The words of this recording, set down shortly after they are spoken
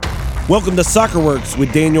Welcome to Soccer Works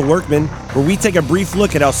with Daniel Workman, where we take a brief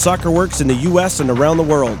look at how soccer works in the U.S. and around the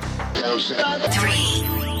world. 3, 2,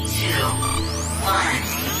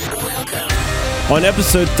 1. On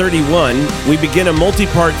episode 31, we begin a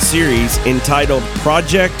multi-part series entitled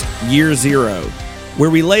Project Year Zero, where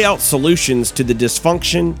we lay out solutions to the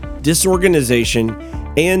dysfunction, disorganization,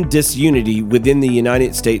 and disunity within the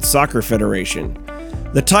United States Soccer Federation.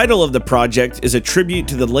 The title of the project is a tribute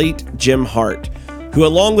to the late Jim Hart, who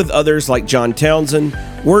along with others like John Townsend,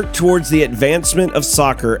 worked towards the advancement of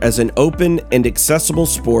soccer as an open and accessible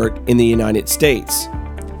sport in the United States.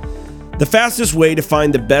 The fastest way to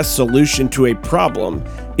find the best solution to a problem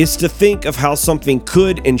is to think of how something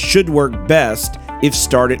could and should work best if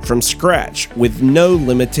started from scratch, with no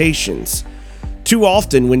limitations. Too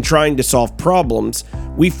often when trying to solve problems,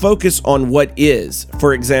 we focus on what is,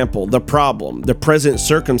 for example, the problem, the present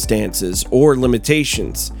circumstances, or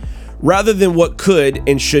limitations, rather than what could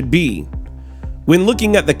and should be. When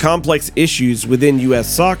looking at the complex issues within U.S.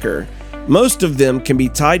 soccer, most of them can be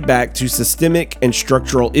tied back to systemic and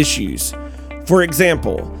structural issues. For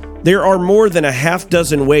example, there are more than a half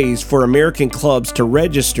dozen ways for American clubs to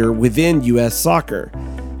register within U.S. soccer.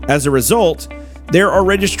 As a result, there are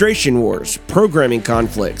registration wars, programming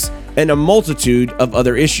conflicts, and a multitude of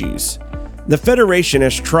other issues. The Federation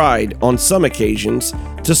has tried, on some occasions,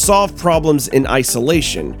 to solve problems in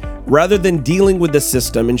isolation, rather than dealing with the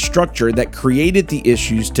system and structure that created the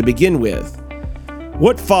issues to begin with.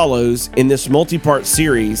 What follows in this multi-part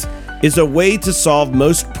series is a way to solve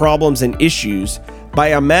most problems and issues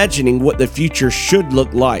by imagining what the future should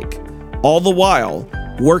look like, all the while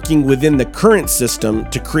working within the current system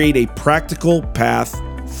to create a practical path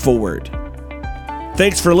forward.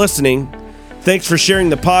 Thanks for listening. Thanks for sharing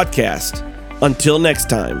the podcast. Until next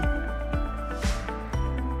time.